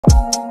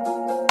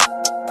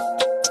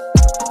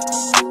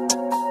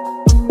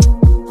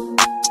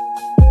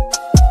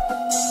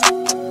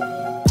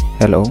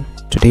Hello,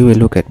 today we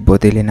look at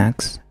Bodhi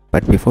Linux,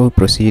 but before we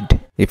proceed,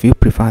 if you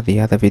prefer the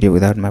other video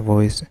without my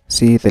voice,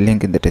 see the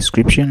link in the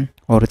description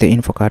or the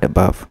info card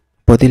above.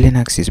 Bodhi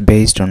Linux is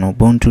based on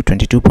Ubuntu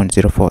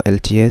 22.04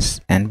 LTS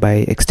and by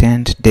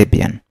extent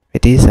Debian.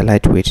 It is a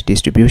lightweight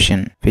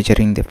distribution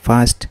featuring the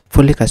fast,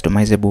 fully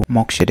customizable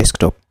Moksha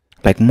desktop.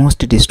 Like most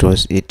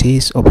distros, it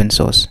is open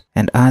source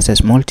and has a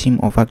small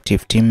team of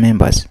active team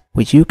members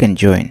which you can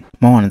join.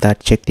 More on that,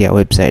 check their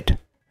website.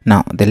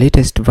 Now, the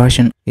latest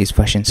version is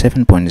version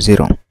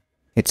 7.0.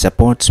 It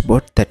supports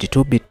both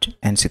 32-bit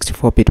and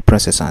 64-bit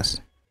processors.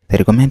 The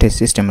recommended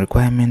system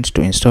requirements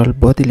to install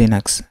Bodhi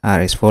Linux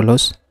are as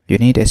follows. You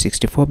need a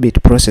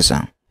 64-bit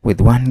processor with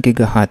 1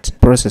 GHz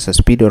processor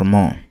speed or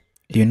more.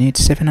 You need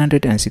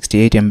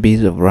 768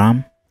 MB of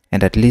RAM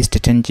and at least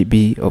 10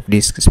 GB of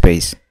disk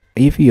space.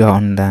 If you are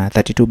on the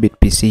 32-bit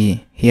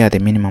PC, here are the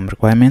minimum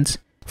requirements.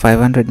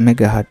 500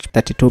 MHz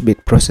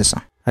 32-bit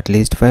processor, at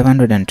least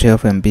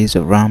 512 MB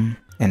of RAM,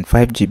 and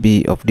 5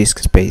 GB of disk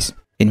space.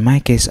 In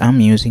my case,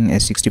 I'm using a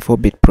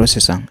 64-bit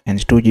processor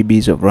and 2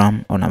 GB of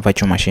RAM on a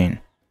virtual machine.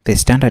 The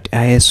standard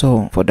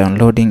ISO for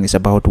downloading is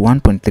about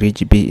 1.3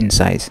 GB in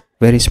size,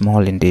 very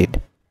small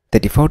indeed. The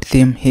default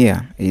theme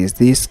here is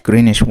this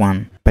greenish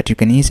one, but you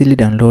can easily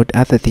download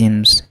other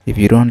themes if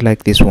you don't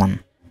like this one.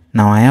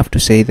 Now I have to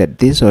say that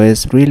this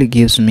OS really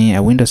gives me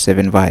a Windows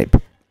 7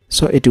 vibe,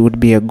 so it would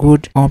be a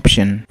good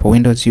option for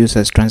Windows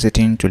users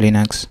transiting to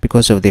Linux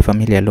because of the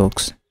familiar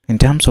looks. In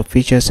terms of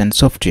features and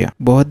software,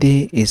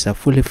 Bodhi is a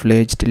fully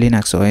fledged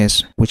Linux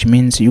OS, which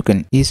means you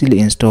can easily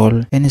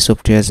install any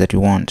softwares that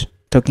you want.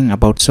 Talking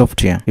about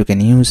software, you can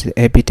use the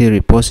apt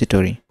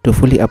repository to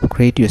fully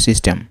upgrade your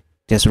system.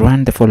 Just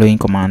run the following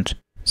command: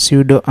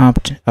 sudo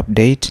apt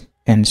update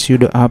and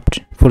sudo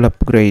apt full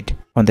upgrade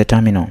on the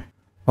terminal,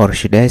 or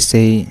should I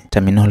say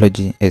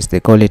terminology as they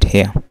call it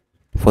here.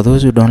 For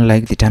those who don't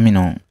like the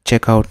terminal,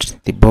 check out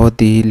the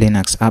Bodhi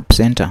Linux App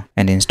Center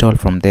and install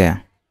from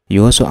there.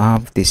 You also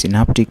have the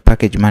Synaptic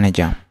Package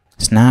Manager,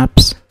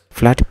 Snaps,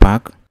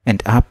 Flatpak,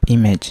 and App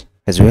Image,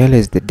 as well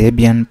as the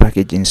Debian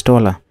Package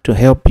Installer to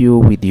help you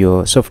with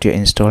your software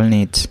install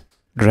needs.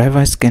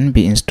 Drivers can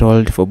be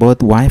installed for both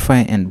Wi-Fi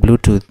and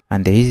Bluetooth,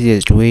 and the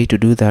easiest way to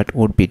do that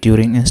would be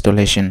during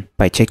installation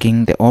by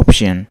checking the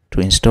option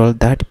to install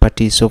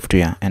third-party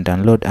software and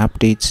download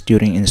updates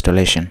during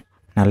installation.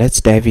 Now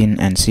let's dive in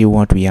and see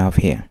what we have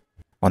here.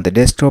 On the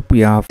desktop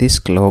we have this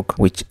clock,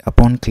 which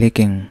upon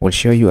clicking will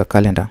show you a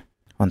calendar.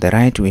 On the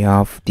right we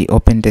have the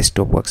open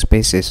desktop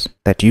workspaces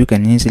that you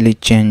can easily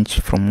change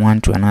from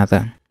one to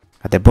another.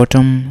 At the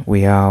bottom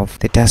we have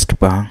the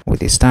taskbar with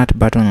the start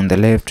button on the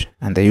left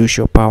and the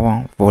usual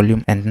power,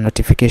 volume and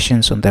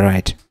notifications on the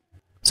right.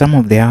 Some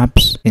of the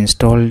apps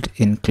installed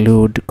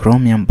include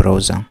Chromium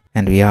browser,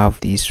 and we have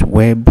this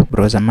web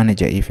browser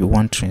manager if you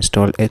want to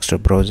install extra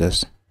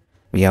browsers.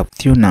 We have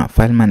Thuna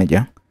file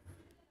manager,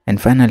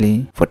 and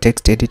finally for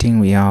text editing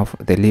we have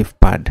the Leaf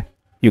Pad.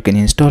 You can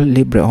install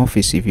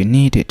LibreOffice if you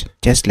need it,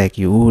 just like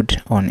you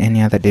would on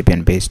any other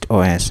Debian based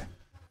OS.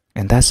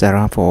 And that's a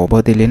wrap for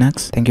Bodhi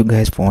Linux. Thank you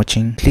guys for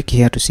watching. Click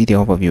here to see the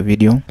overview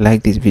video.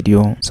 Like this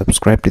video,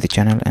 subscribe to the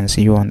channel, and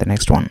see you on the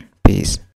next one. Peace.